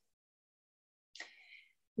Christ.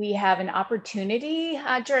 We have an opportunity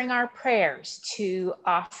during our prayers to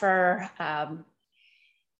offer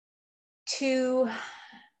two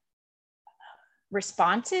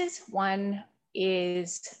responses. One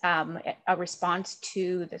is a response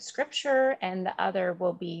to the scripture, and the other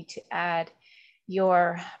will be to add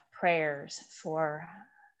your prayers for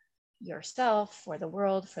yourself, for the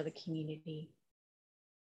world, for the community.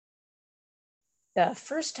 The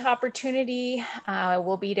first opportunity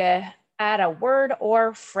will be to add a word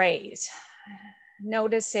or phrase,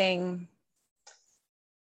 noticing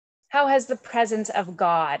how has the presence of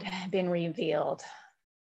God been revealed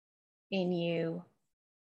in you,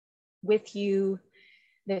 with you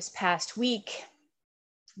this past week.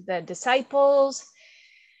 The disciples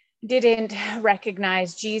didn't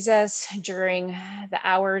recognize Jesus during the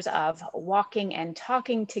hours of walking and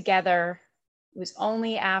talking together. It was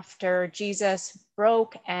only after Jesus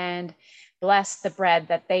broke and blessed the bread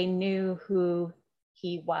that they knew who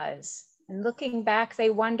he was. And looking back, they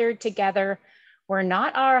wondered together, were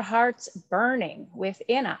not our hearts burning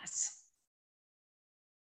within us?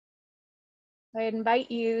 I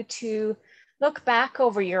invite you to look back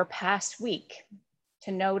over your past week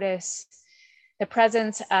to notice the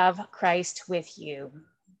presence of Christ with you.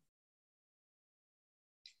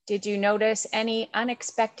 Did you notice any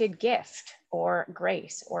unexpected gift or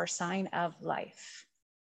grace or sign of life?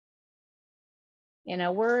 In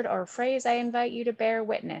a word or phrase, I invite you to bear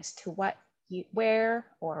witness to where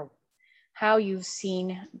or how you've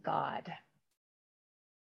seen God.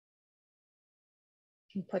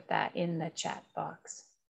 You can put that in the chat box.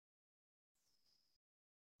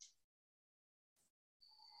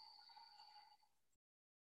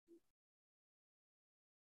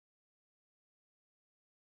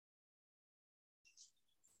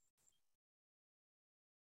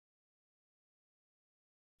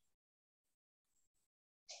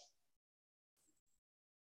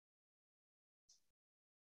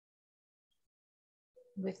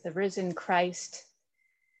 With the risen Christ,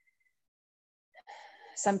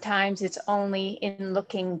 sometimes it's only in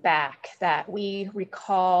looking back that we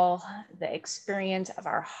recall the experience of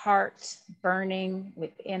our heart burning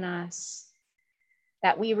within us,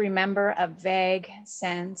 that we remember a vague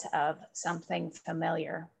sense of something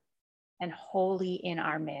familiar and holy in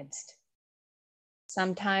our midst.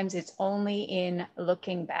 Sometimes it's only in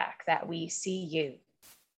looking back that we see you,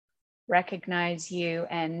 recognize you,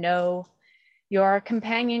 and know your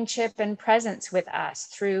companionship and presence with us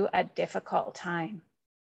through a difficult time.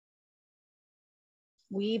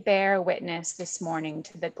 We bear witness this morning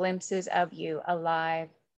to the glimpses of you alive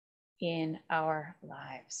in our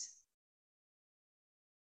lives.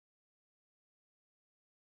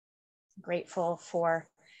 Grateful for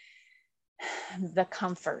the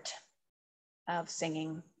comfort of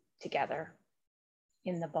singing together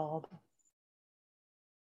in the bulb.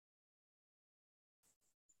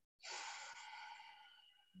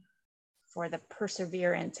 For the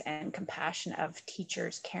perseverance and compassion of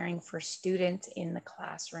teachers caring for students in the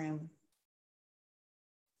classroom.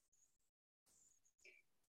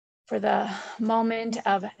 For the moment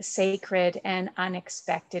of sacred and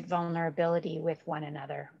unexpected vulnerability with one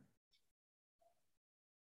another.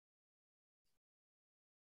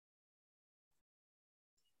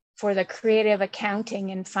 For the creative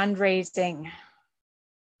accounting and fundraising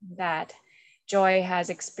that Joy has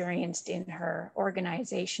experienced in her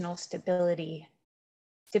organizational stability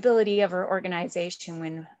of her organization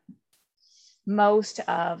when most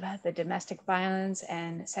of the domestic violence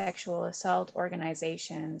and sexual assault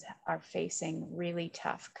organizations are facing really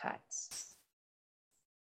tough cuts.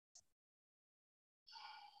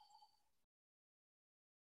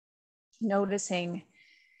 Noticing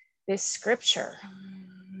this scripture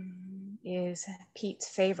is Pete's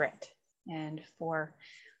favorite, and for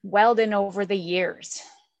Weldon over the years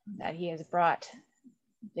that he has brought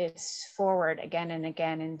this forward again and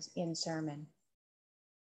again in sermon.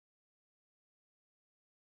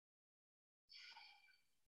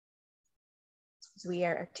 As we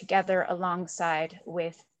are together alongside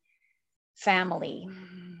with family,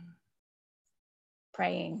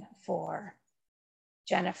 praying for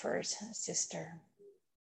Jennifer's sister.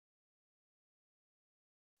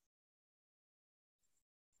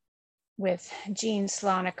 With Jean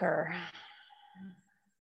Slonaker,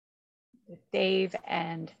 with Dave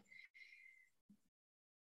and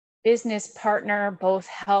business partner both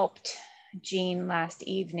helped Jean last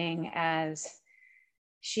evening as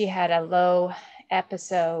she had a low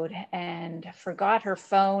episode and forgot her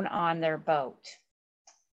phone on their boat.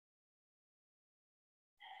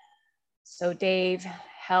 So Dave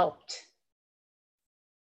helped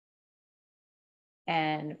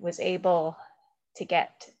and was able to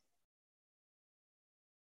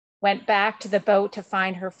went back to the boat to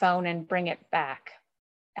find her phone and bring it back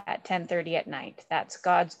at 10:30 at night. That's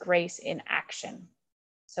God's grace in action.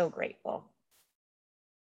 So grateful.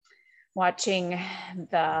 Watching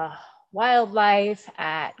the wildlife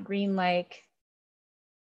at Green Lake,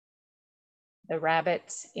 the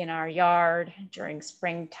rabbits in our yard during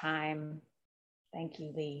springtime. Thank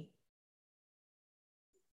you, Lee.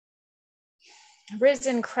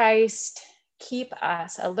 Risen Christ, keep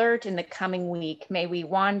us alert in the coming week. May we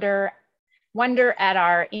wonder at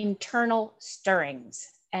our internal stirrings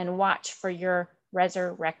and watch for your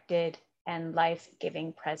resurrected and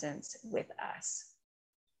life-giving presence with us.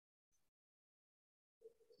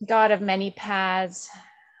 God of many paths,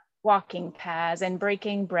 walking paths, and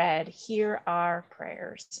breaking bread, hear our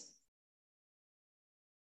prayers.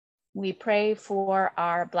 We pray for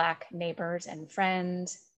our Black neighbors and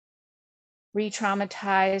friends,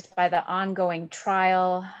 re-traumatized by the ongoing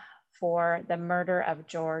trial for the murder of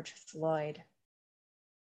George Floyd.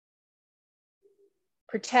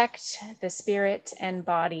 Protect the spirit and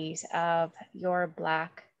bodies of your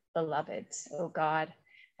Black beloveds, O God,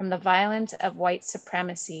 from the violence of white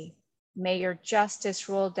supremacy. May your justice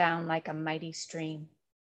roll down like a mighty stream.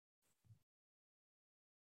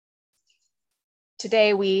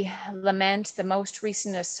 Today, we lament the most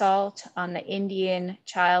recent assault on the Indian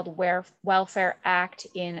Child Welfare Act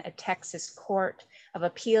in a Texas court of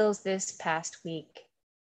appeals this past week.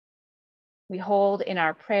 We hold in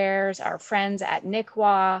our prayers our friends at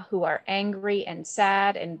Niqua who are angry and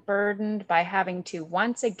sad and burdened by having to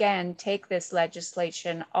once again take this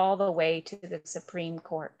legislation all the way to the Supreme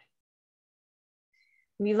Court.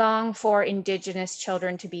 We long for Indigenous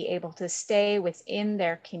children to be able to stay within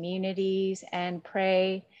their communities and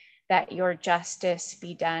pray that your justice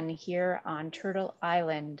be done here on Turtle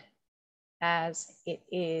Island as it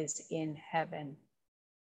is in heaven.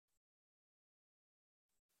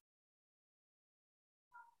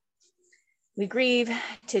 We grieve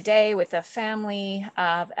today with the family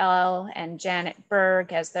of Elle and Janet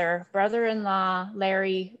Berg as their brother-in-law,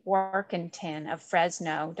 Larry Warkentin of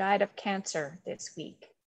Fresno, died of cancer this week.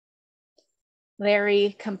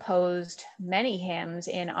 Larry composed many hymns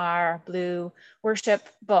in our Blue Worship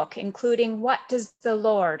book, including What Does the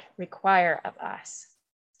Lord Require of Us?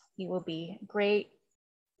 He will be greatly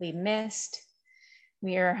missed.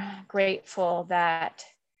 We are grateful that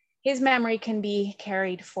his memory can be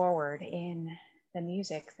carried forward in the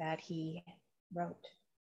music that he wrote.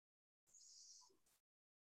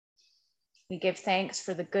 We give thanks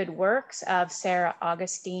for the good works of Sarah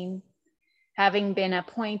Augustine, having been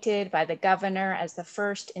appointed by the governor as the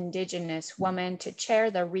first Indigenous woman to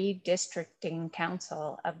chair the Redistricting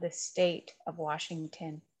Council of the state of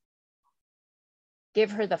Washington.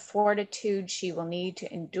 Give her the fortitude she will need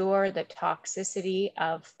to endure the toxicity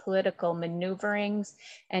of political maneuverings,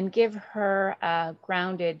 and give her a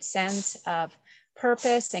grounded sense of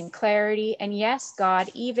purpose and clarity, and yes, God,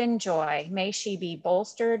 even joy. May she be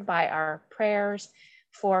bolstered by our prayers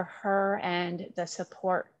for her and the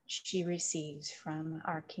support she receives from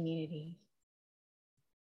our community.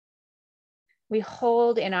 We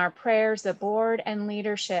hold in our prayers the board and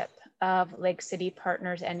leadership of Lake City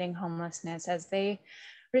Partners Ending Homelessness as they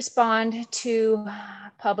respond to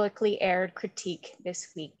publicly aired critique this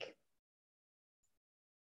week.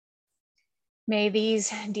 May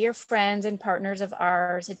these dear friends and partners of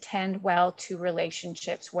ours attend well to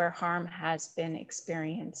relationships where harm has been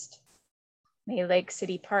experienced. May Lake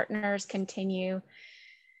City Partners continue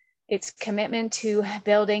its commitment to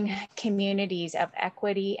building communities of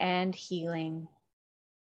equity and healing.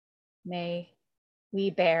 May we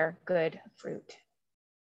bear good fruit.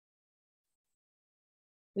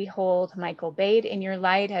 We hold Michael Bade in your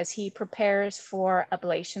light as he prepares for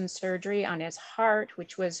ablation surgery on his heart,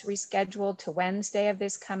 which was rescheduled to Wednesday of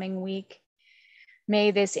this coming week.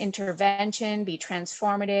 May this intervention be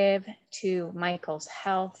transformative to Michael's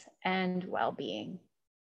health and well-being.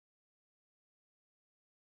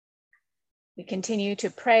 We continue to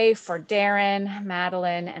pray for Darren,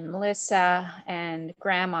 Madeline, and Melissa, and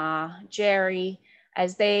Grandma Jerry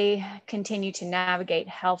as they continue to navigate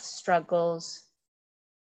health struggles.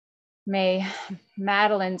 May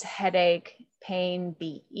Madeline's headache pain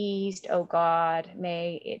be eased, oh God.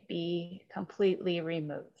 May it be completely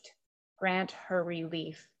removed. Grant her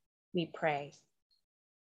relief, we pray.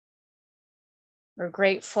 We're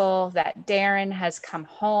grateful that Darren has come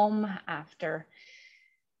home after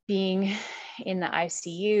being in the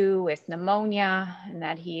ICU with pneumonia, and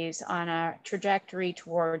that he is on a trajectory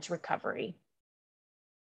towards recovery.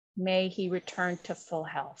 May he return to full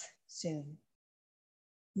health soon.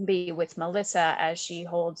 Be with Melissa as she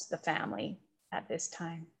holds the family at this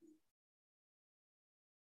time.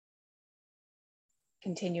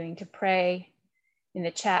 Continuing to pray in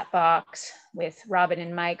the chat box with Robin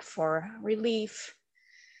and Mike for relief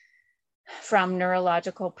from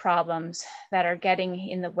neurological problems that are getting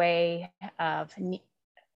in the way of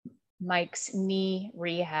Mike's knee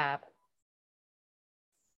rehab.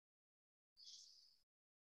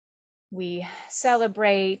 We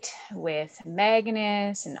celebrate with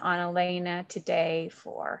Magnus and Annalena today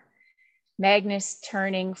for Magnus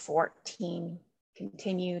turning 14.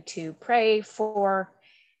 Continue to pray for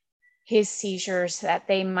his seizures that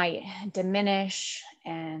they might diminish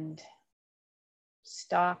and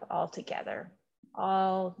stop altogether.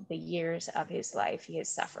 All the years of his life, he has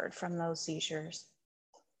suffered from those seizures.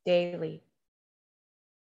 daily.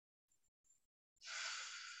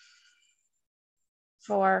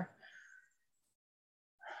 For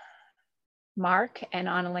Mark and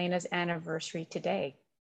Annalena's anniversary today.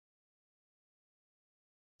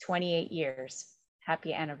 28 years.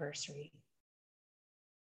 Happy anniversary.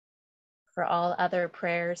 For all other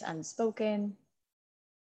prayers unspoken,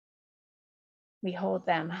 we hold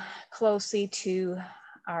them closely to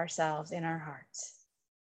ourselves in our hearts.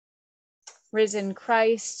 Risen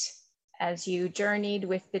Christ, as you journeyed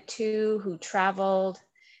with the two who traveled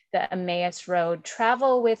the Emmaus Road,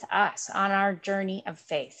 travel with us on our journey of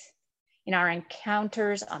faith. In our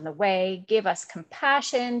encounters on the way, give us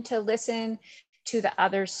compassion to listen to the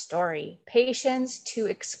other's story, patience to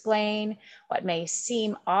explain what may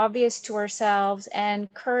seem obvious to ourselves,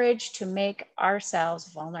 and courage to make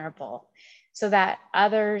ourselves vulnerable so that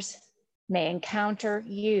others may encounter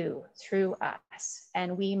you through us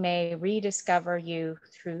and we may rediscover you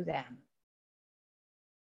through them.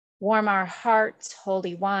 Warm our hearts,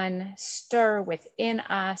 Holy One, stir within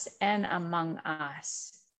us and among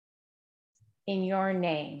us. In your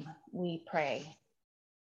name we pray.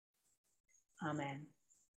 Amen.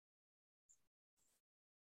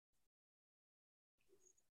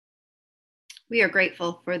 We are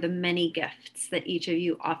grateful for the many gifts that each of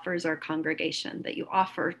you offers our congregation, that you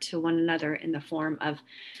offer to one another in the form of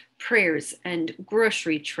prayers and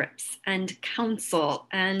grocery trips and counsel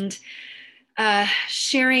and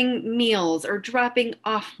sharing meals or dropping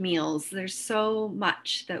off meals. There's so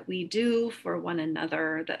much that we do for one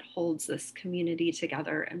another that holds this community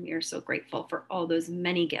together, and we are so grateful for all those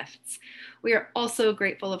many gifts. We are also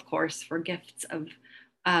grateful, of course, for gifts of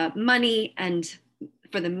money and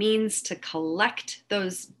for the means to collect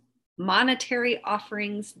those monetary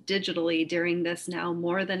offerings digitally during this now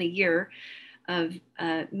more than a year of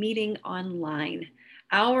meeting online.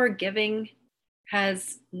 Our giving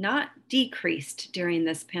has not decreased during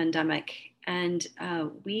this pandemic, and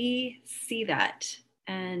we see that,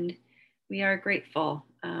 and we are grateful.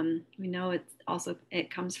 We know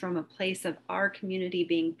it comes from a place of our community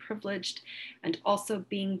being privileged and also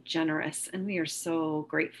being generous, and we are so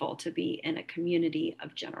grateful to be in a community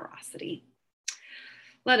of generosity.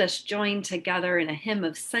 Let us join together in a hymn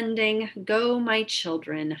of sending, Go My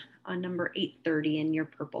Children, on number 830 in your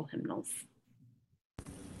purple hymnals.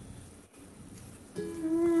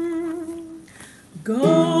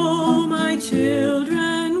 Go, my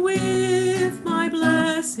children, with my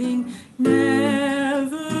blessing,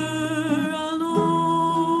 never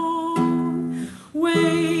alone.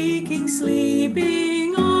 Waking,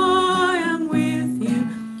 sleeping, I am with you.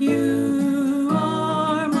 You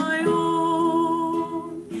are my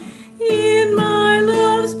own. In my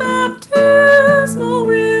love's baptismal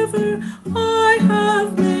river, I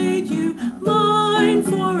have made you mine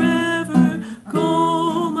forever.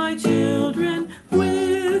 Go, my children,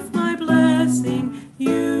 with my blessing,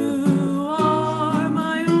 you are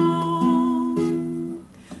my own.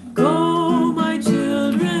 Go, my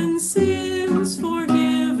children, sins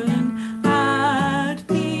forgiven, at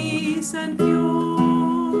peace and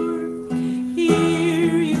pure.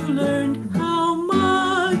 Here you learned how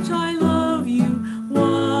much I love you,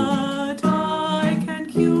 what I can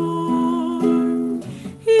cure.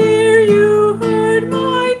 Here you heard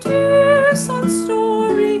my dear son's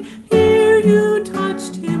story, here you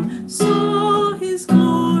touched him, saw his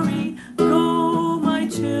glory. Go, my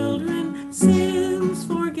children, sins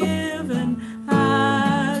forgiven,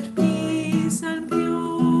 at peace and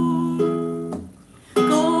pure.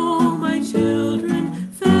 Go, my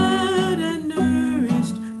children, fed and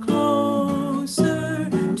nourished, closer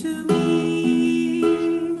to me.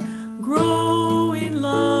 Grow in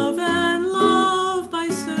love and love by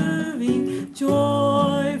serving,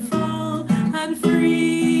 joyful and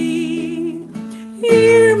free.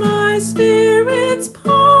 Here my spirit's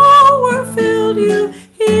power filled you,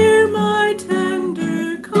 here my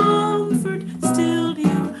tender comfort stilled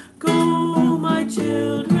you. Go, my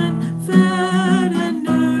children, fed and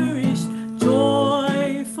nourished,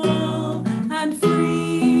 joyful and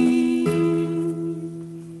free.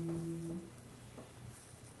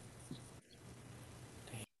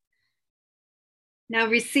 Now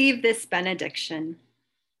receive this benediction.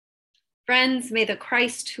 Friends, may the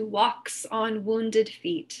Christ who walks on wounded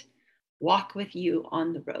feet walk with you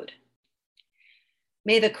on the road.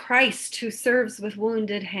 May the Christ who serves with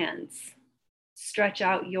wounded hands stretch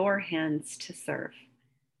out your hands to serve.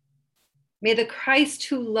 May the Christ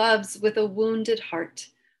who loves with a wounded heart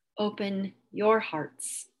open your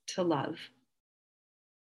hearts to love.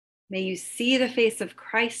 May you see the face of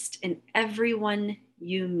Christ in everyone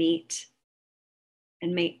you meet,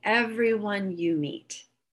 and may everyone you meet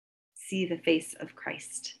see the face of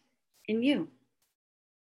Christ in you.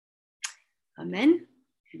 Amen,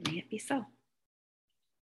 and may it be so.